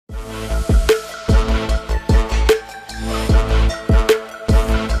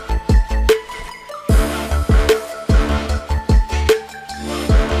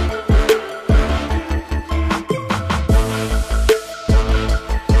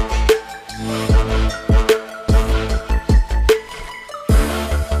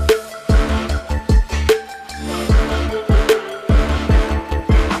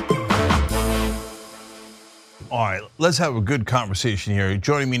let's have a good conversation here.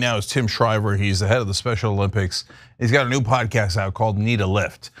 Joining me now is Tim Shriver. He's the head of the Special Olympics. He's got a new podcast out called Need a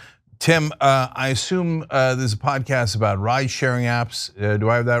Lift. Tim, I assume there's a podcast about ride-sharing apps. Do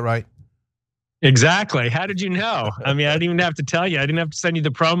I have that right? Exactly. How did you know? I mean, I didn't even have to tell you. I didn't have to send you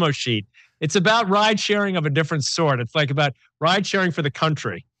the promo sheet. It's about ride sharing of a different sort. It's like about ride sharing for the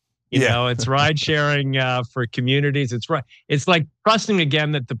country. You know, it's ride sharing for communities. It's like trusting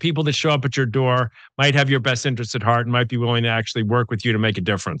again that the people that show up at your door might have your best interests at heart and might be willing to actually work with you to make a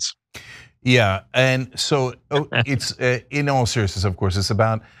difference. Yeah, and so it's in all seriousness, of course, it's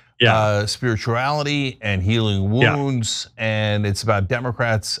about spirituality and healing wounds, and it's about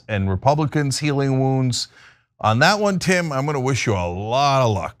Democrats and Republicans healing wounds. On that one, Tim, I'm going to wish you a lot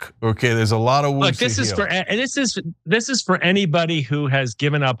of luck. Okay, there's a lot of wounds. Look, this is for anybody who has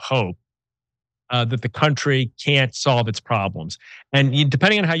given up hope that the country can't solve its problems. And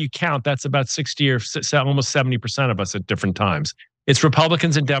depending on how you count, that's about 60 or almost 70% of us at different times. It's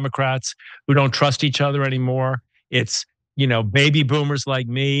Republicans and Democrats who don't trust each other anymore. It's baby boomers like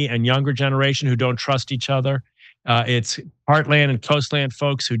me and younger generation who don't trust each other. It's heartland and coastland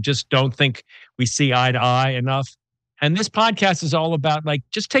folks who just don't think we see eye to eye enough. And this podcast is all about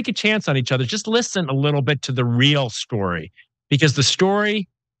just take a chance on each other. Just listen a little bit to the real story, because the story,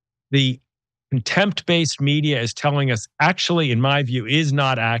 the contempt-based media is telling us actually, in my view, is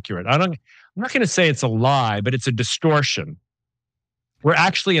not accurate. I'm not going to say it's a lie, but it's a distortion. We're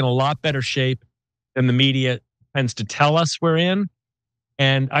actually in a lot better shape than the media tends to tell us we're in.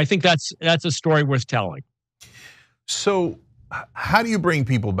 And I think that's a story worth telling. So how do you bring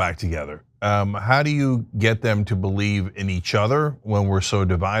people back together? How do you get them to believe in each other when we're so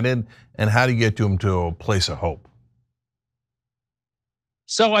divided? And how do you get them to a place of hope?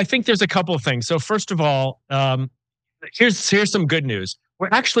 So I think there's a couple of things. So first of all, here's some good news. We're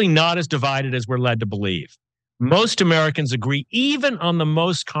actually not as divided as we're led to believe. Most Americans agree, even on the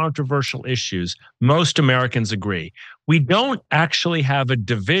most controversial issues, most Americans agree. We don't actually have a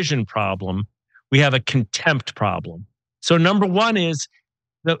division problem. We have a contempt problem. So number one is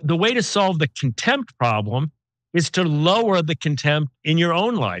the way to solve the contempt problem is to lower the contempt in your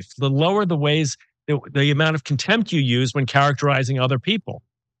own life, to lower the ways, the amount of contempt you use when characterizing other people.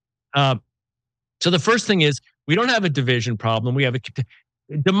 So the first thing is we don't have a division problem. We have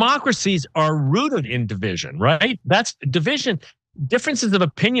democracies are rooted in division, right? That's division. Differences of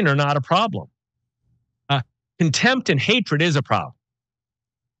opinion are not a problem. Contempt and hatred is a problem.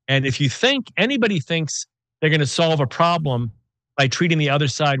 And if you think anybody thinks they're going to solve a problem by treating the other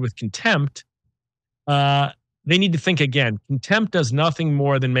side with contempt, they need to think again. Contempt does nothing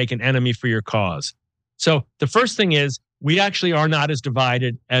more than make an enemy for your cause. So the first thing is we actually are not as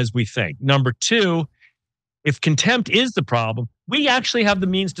divided as we think. Number two, if contempt is the problem, we actually have the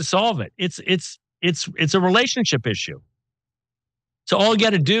means to solve it. It's a relationship issue. So all you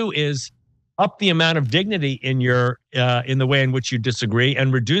got to do is up the amount of dignity in the way in which you disagree,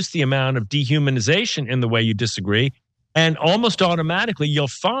 and reduce the amount of dehumanization in the way you disagree, and almost automatically you'll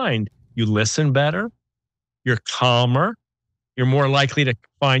find you listen better, you're calmer, you're more likely to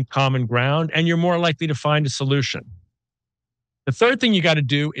find common ground, and you're more likely to find a solution. The third thing you got to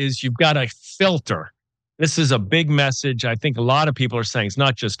do is you've got to filter. This is a big message. I think a lot of people are saying, it's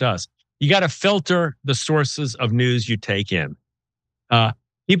not just us. You got to filter the sources of news you take in.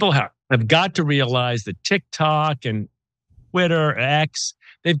 People have got to realize that TikTok and Twitter, X,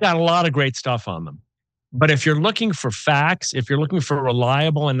 they've got a lot of great stuff on them. But if you're looking for facts, if you're looking for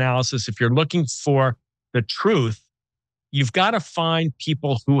reliable analysis, if you're looking for the truth, you've got to find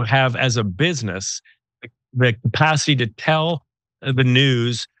people who have, as a business, the capacity to tell the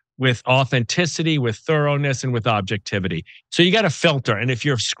news with authenticity, with thoroughness, and with objectivity. So you got to filter. And if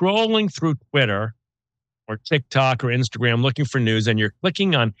you're scrolling through Twitter or TikTok or Instagram looking for news, and you're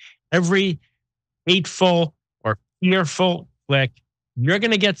clicking on every hateful or fearful click, you're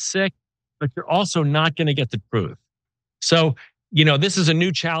going to get sick, but you're also not going to get the truth. So, this is a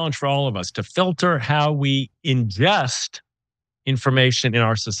new challenge for all of us to filter how we ingest information in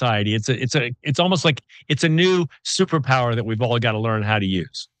our society. It's almost like it's a new superpower that we've all got to learn how to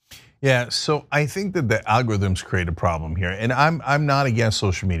use. Yeah, so I think that the algorithms create a problem here, and I'm not against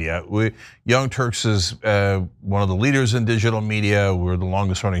social media. Young Turks is one of the leaders in digital media. We're the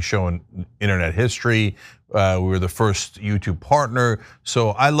longest running show in internet history. We were the first YouTube partner.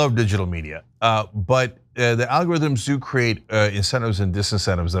 So I love digital media, but the algorithms do create incentives and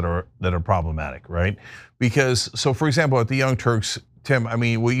disincentives that are problematic, right? Because so for example, at the Young Turks, Tim, I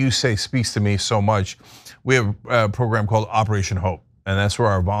mean, what you say speaks to me so much. We have a program called Operation Hope. And that's where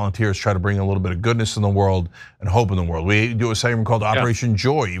our volunteers try to bring a little bit of goodness in the world and hope in the world. We do a segment called Operation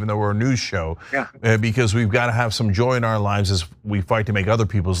Joy, even though we're a news show, because we've got to have some joy in our lives as we fight to make other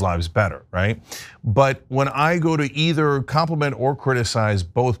people's lives better, right? But when I go to either compliment or criticize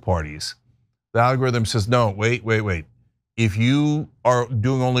both parties, the algorithm says, no, wait. If you are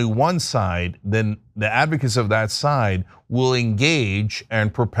doing only one side, then the advocates of that side will engage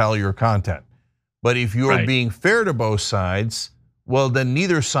and propel your content. But if you are being fair to both sides, well, then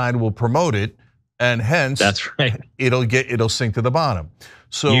neither side will promote it, and hence it'll sink to the bottom.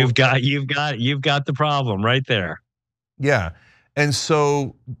 So you've got the problem right there. Yeah, and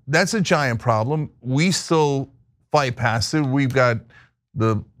so that's a giant problem. We still fight past it. We've got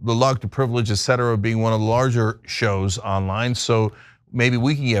the luck, the privilege, et cetera, of being one of the larger shows online. So maybe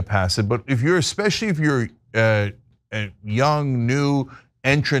we can get past it. But especially if you're a young, new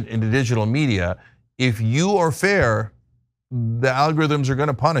entrant into digital media, if you are fair, the algorithms are going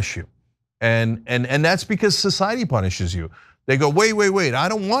to punish you, and that's because society punishes you. They go, wait, I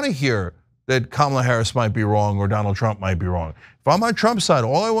don't want to hear that Kamala Harris might be wrong or Donald Trump might be wrong. If I'm on Trump's side,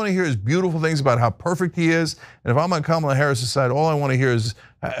 all I want to hear is beautiful things about how perfect he is, and if I'm on Kamala Harris's side, all I want to hear is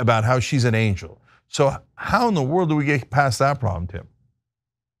about how she's an angel. So how in the world do we get past that problem, Tim?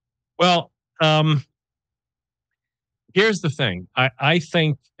 Well, here's the thing. I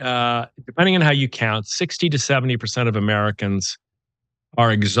think, depending on how you count, 60 to 70% of Americans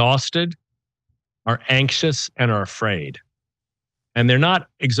are exhausted, are anxious, and are afraid. And they're not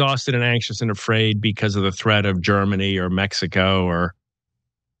exhausted and anxious and afraid because of the threat of Germany or Mexico or,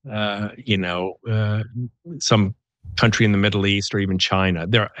 some country in the Middle East or even China.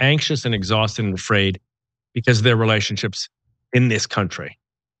 They're anxious and exhausted and afraid because of their relationships in this country.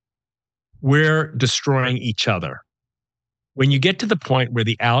 We're destroying each other. When you get to the point where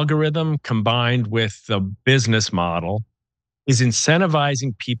the algorithm combined with the business model is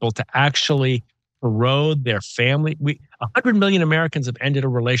incentivizing people to actually erode their family. 100 million Americans have ended a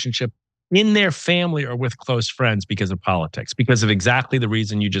relationship in their family or with close friends because of politics, because of exactly the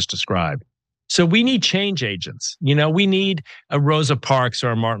reason you just described. So we need change agents. We need a Rosa Parks or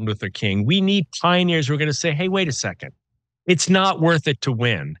a Martin Luther King. We need pioneers who are going to say, hey, wait a second. It's not worth it to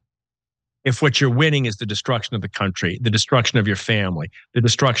win if what you're winning is the destruction of the country, the destruction of your family, the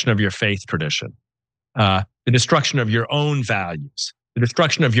destruction of your faith tradition, the destruction of your own values, the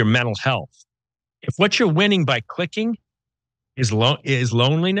destruction of your mental health. If what you're winning by clicking is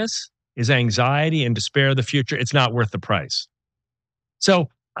loneliness, is anxiety and despair of the future, it's not worth the price. So,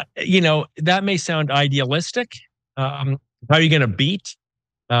 that may sound idealistic. How are you going to beat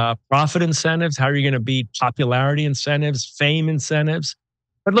profit incentives? How are you going to beat popularity incentives, fame incentives?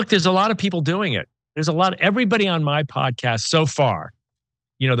 But look, there's a lot of people doing it. Everybody on my podcast so far,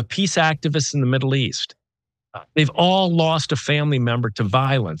 the peace activists in the Middle East, they've all lost a family member to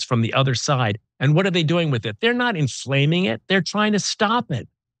violence from the other side. And what are they doing with it? They're not inflaming it. They're trying to stop it.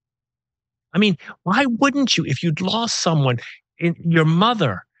 I mean, why wouldn't you? If you'd lost someone, your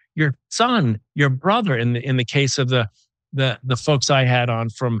mother, your son, your brother, in the case of the folks I had on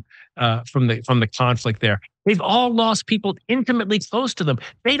from the conflict there, they've all lost people intimately close to them.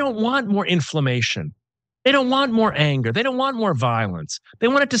 They don't want more inflammation. They don't want more anger. They don't want more violence. They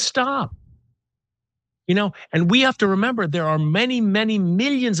want it to stop. And we have to remember there are many, many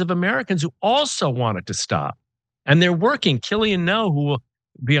millions of Americans who also want it to stop. And they're working. Killian No, who will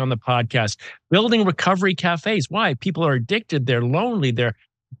be on the podcast, building recovery cafes. Why? People are addicted. They're lonely. They're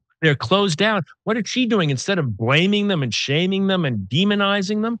closed down. What is she doing? Instead of blaming them and shaming them and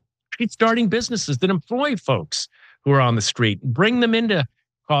demonizing them, she's starting businesses that employ folks who are on the street, bring them into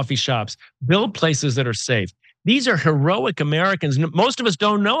coffee shops, build places that are safe. These are heroic Americans. Most of us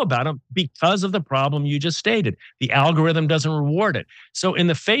don't know about them because of the problem you just stated. The algorithm doesn't reward it. So in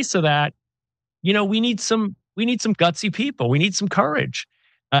the face of that, we need some gutsy people. We need some courage.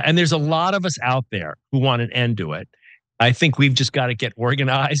 And there's a lot of us out there who want an end to it. I think we've just got to get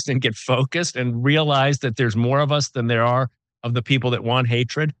organized and get focused and realize that there's more of us than there are of the people that want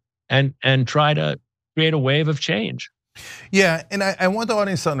hatred, and try to create a wave of change. Yeah, and I want the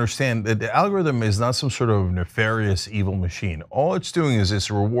audience to understand that the algorithm is not some sort of nefarious evil machine. All it's doing is it's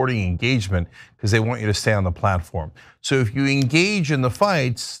rewarding engagement because they want you to stay on the platform. So if you engage in the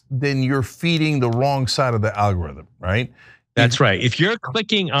fights, then you're feeding the wrong side of the algorithm, right? That's right. If you're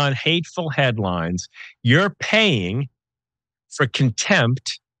clicking on hateful headlines, you're paying for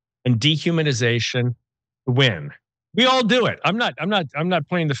contempt and dehumanization to win. We all do it. I'm not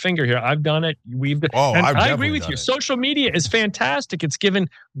pointing the finger here. I've done it. I agree with you. Social media is fantastic. It's given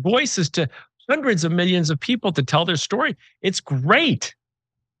voices to hundreds of millions of people to tell their story. It's great.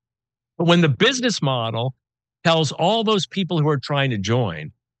 But when the business model tells all those people who are trying to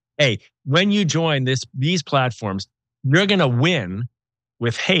join, hey, when you join these platforms, you're going to win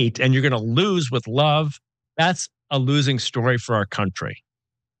with hate and you're going to lose with love. That's a losing story for our country.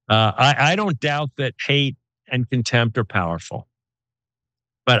 I don't doubt that hate and contempt are powerful,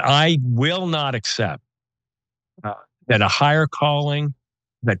 but I will not accept that a higher calling,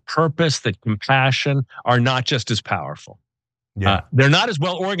 that purpose, that compassion are not just as powerful. Yeah. They're not as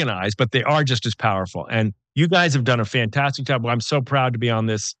well organized, but they are just as powerful. And you guys have done a fantastic job. I'm so proud to be on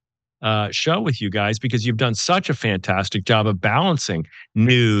this show with you guys because you've done such a fantastic job of balancing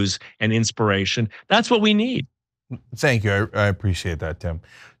news and inspiration. That's what we need. Thank you. I appreciate that, Tim.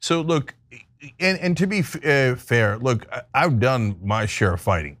 So look, and to be fair, look, I've done my share of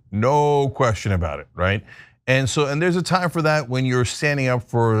fighting, no question about it, right? And there's a time for that when you're standing up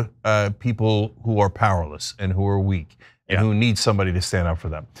for people who are powerless and who are weak and who need somebody to stand up for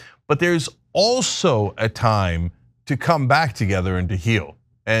them. But there's also a time to come back together and to heal.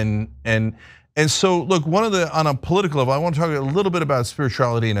 And so look, on a political level, I want to talk a little bit about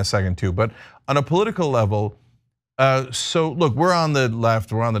spirituality in a second too, but on a political level, so look, we're on the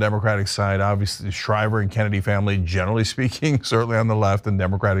left, we're on the Democratic side, obviously the Shriver and Kennedy family, generally speaking, certainly on the left and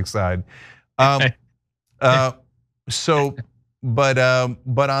Democratic side. But on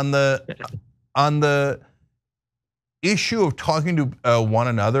the issue of talking to one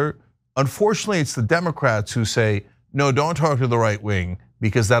another, unfortunately, it's the Democrats who say, no, don't talk to the right wing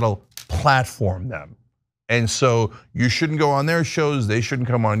because that'll platform them. And so you shouldn't go on their shows, they shouldn't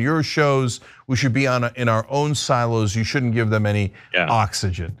come on your shows. We should be in our own silos. You shouldn't give them any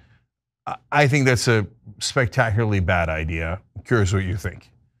oxygen. I think that's a spectacularly bad idea. I'm curious what you think.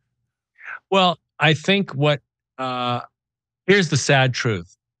 Well, I think here's the sad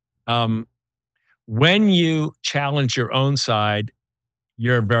truth. When you challenge your own side,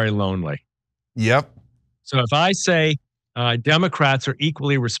 you're very lonely. Yep. So if I say Democrats are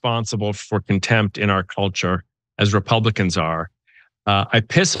equally responsible for contempt in our culture as Republicans are, I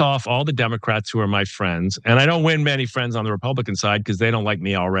piss off all the Democrats who are my friends, and I don't win many friends on the Republican side because they don't like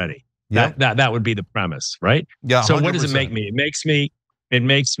me already. Yep. That would be the premise, right? Yeah. So 100%. what does it make me? It makes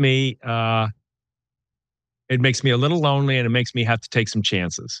me a little lonely, and it makes me have to take some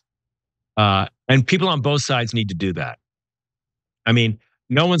chances. And people on both sides need to do that. I mean,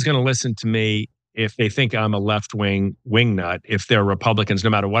 no one's going to listen to me if they think I'm a left-wing wingnut, if they're Republicans, no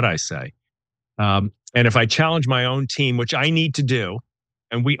matter what I say. And if I challenge my own team, which I need to do,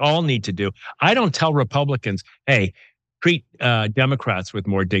 and we all need to do, I don't tell Republicans, hey, treat Democrats with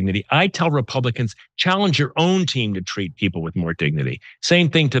more dignity. I tell Republicans, challenge your own team to treat people with more dignity. Same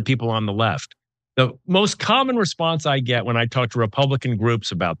thing to people on the left. The most common response I get when I talk to Republican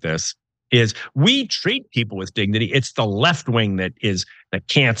groups about this is we treat people with dignity. It's the left wing that is the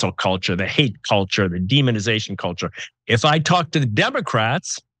cancel culture, the hate culture, the demonization culture. If I talk to the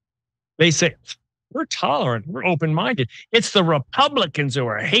Democrats, they say, we're tolerant, we're open-minded. It's the Republicans who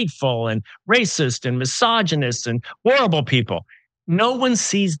are hateful and racist and misogynist and horrible people. No one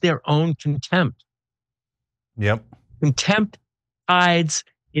sees their own contempt. Yep. Contempt hides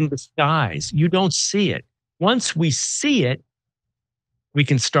in disguise. You don't see it. Once we see it, we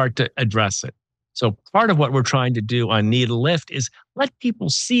can start to address it. So part of what we're trying to do on Need a Lift is let people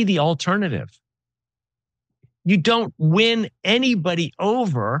see the alternative. You don't win anybody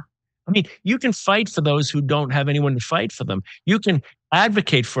over. I mean, you can fight for those who don't have anyone to fight for them. You can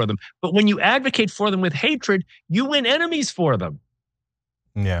advocate for them. But when you advocate for them with hatred, you win enemies for them.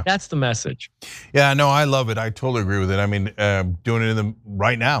 Yeah. That's the message. Yeah, no, I love it. I totally agree with it. I mean, doing it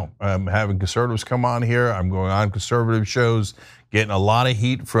right now, having conservatives come on here. I'm going on conservative shows, getting a lot of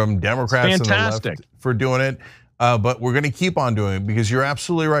heat from Democrats and the left for doing it. But we're going to keep on doing it because you're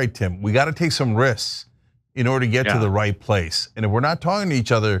absolutely right, Tim. We got to take some risks in order to get to the right place. And if we're not talking to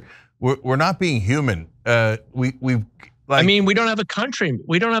each other, we're not being human. I mean, we don't have a country.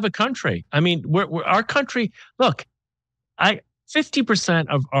 We don't have a country. I mean, our country. Look, 50%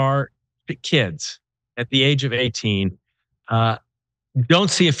 of our kids at the age of 18 don't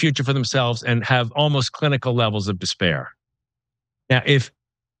see a future for themselves and have almost clinical levels of despair. Now, if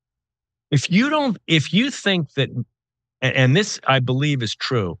you think that, and this I believe is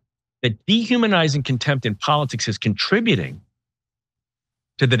true, that dehumanizing contempt in politics is contributing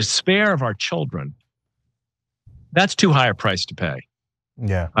to the despair of our children, that's too high a price to pay.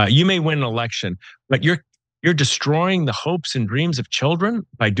 Yeah. You may win an election, but you're destroying the hopes and dreams of children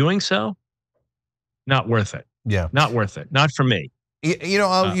by doing so. Not worth it. Yeah. Not worth it. Not for me. You know,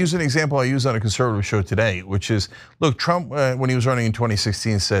 I'll use an example I used on a conservative show today, which is, look, Trump, when he was running in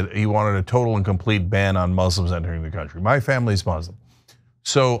 2016, said he wanted a total and complete ban on Muslims entering the country. My family's Muslim.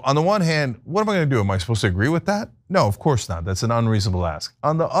 So on the one hand, what am I going to do? Am I supposed to agree with that? No, of course not. That's an unreasonable ask.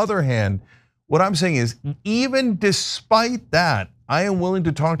 On the other hand, what I'm saying is, even despite that, I am willing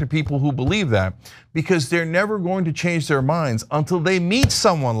to talk to people who believe that, because they're never going to change their minds until they meet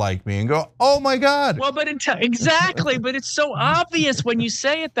someone like me and go, oh my God. Well, but exactly, but it's so obvious when you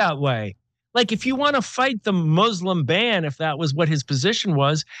say it that way. Like, if you want to fight the Muslim ban, if that was what his position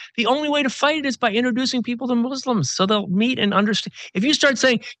was, the only way to fight it is by introducing people to Muslims so they'll meet and understand. If you start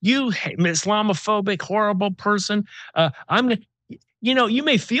saying, you Islamophobic, horrible person, you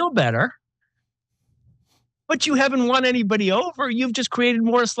may feel better, but you haven't won anybody over. You've just created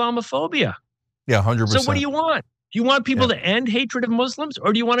more Islamophobia. Yeah, 100%. So what do you want? Do you want people to end hatred of Muslims,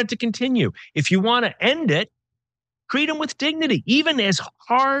 or do you want it to continue? If you want to end it, treat them with dignity, even as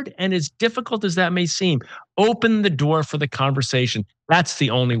hard and as difficult as that may seem. Open the door for the conversation. That's the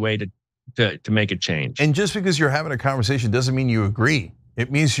only way to make a change. And just because you're having a conversation doesn't mean you agree.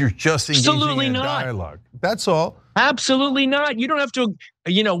 It means you're just engaging in a dialogue. That's all. Absolutely not. You don't have to.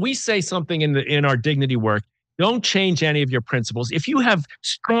 We say something in our dignity work. Don't change any of your principles. If you have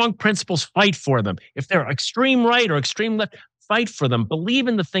strong principles, fight for them. If they're extreme right or extreme left, fight for them. Believe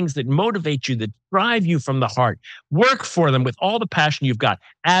in the things that motivate you, that drive you from the heart. Work for them with all the passion you've got.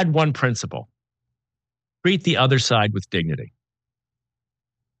 Add one principle. Treat the other side with dignity.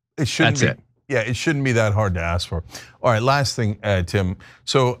 That's it. Yeah, it shouldn't be that hard to ask for. All right, last thing, Tim.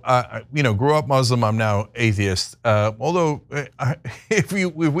 So, grew up Muslim. I'm now atheist. Although, if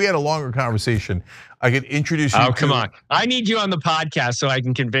we had a longer conversation, I could introduce you. Oh, come on! I need you on the podcast so I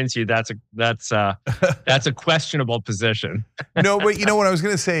can convince you that's a questionable position. No, but what I was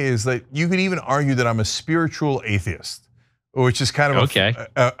going to say is that you could even argue that I'm a spiritual atheist, which is kind of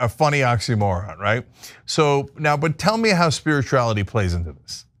a funny oxymoron, right? So now, but tell me how spirituality plays into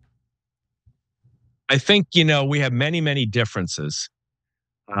this. I think, we have many, many differences,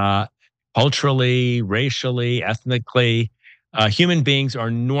 culturally, racially, ethnically. Human beings are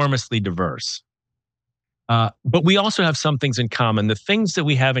enormously diverse. But we also have some things in common. The things that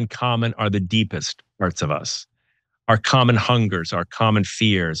we have in common are the deepest parts of us. Our common hungers, our common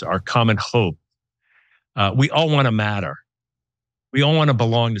fears, our common hope. We all want to matter. We all want to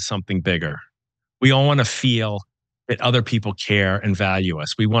belong to something bigger. We all want to feel that other people care and value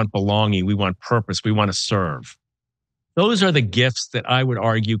us. We want belonging. We want purpose. We want to serve. Those are the gifts that I would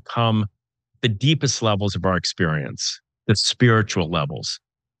argue come the deepest levels of our experience, the spiritual levels.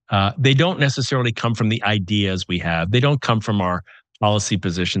 They don't necessarily come from the ideas we have. They don't come from our policy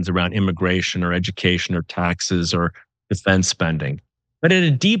positions around immigration or education or taxes or defense spending. But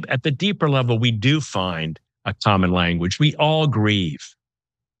at the deeper level, we do find a common language. We all grieve.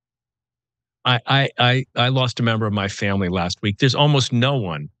 I lost a member of my family last week. There's almost no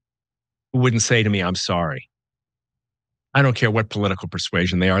one who wouldn't say to me, I'm sorry. I don't care what political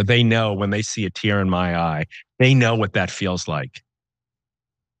persuasion they are. They know when they see a tear in my eye, they know what that feels like.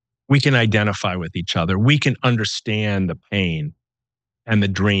 We can identify with each other. We can understand the pain and the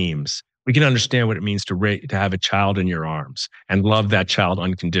dreams. We can understand what it means to have a child in your arms and love that child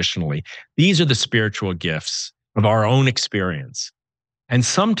unconditionally. These are the spiritual gifts of our own experience. And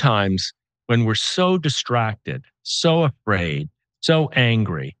sometimes when we're so distracted, so afraid, so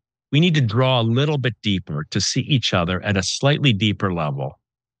angry, we need to draw a little bit deeper to see each other at a slightly deeper level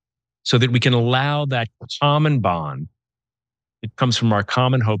so that we can allow that common bond that comes from our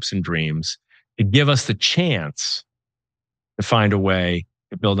common hopes and dreams to give us the chance to find a way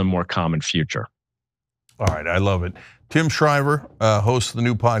to build a more common future. All right, I love it. Tim Shriver, host of the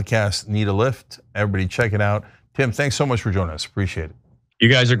new podcast, Need a Lift. Everybody check it out. Tim, thanks so much for joining us. Appreciate it. You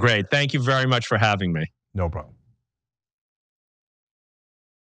guys are great. Thank you very much for having me. No problem.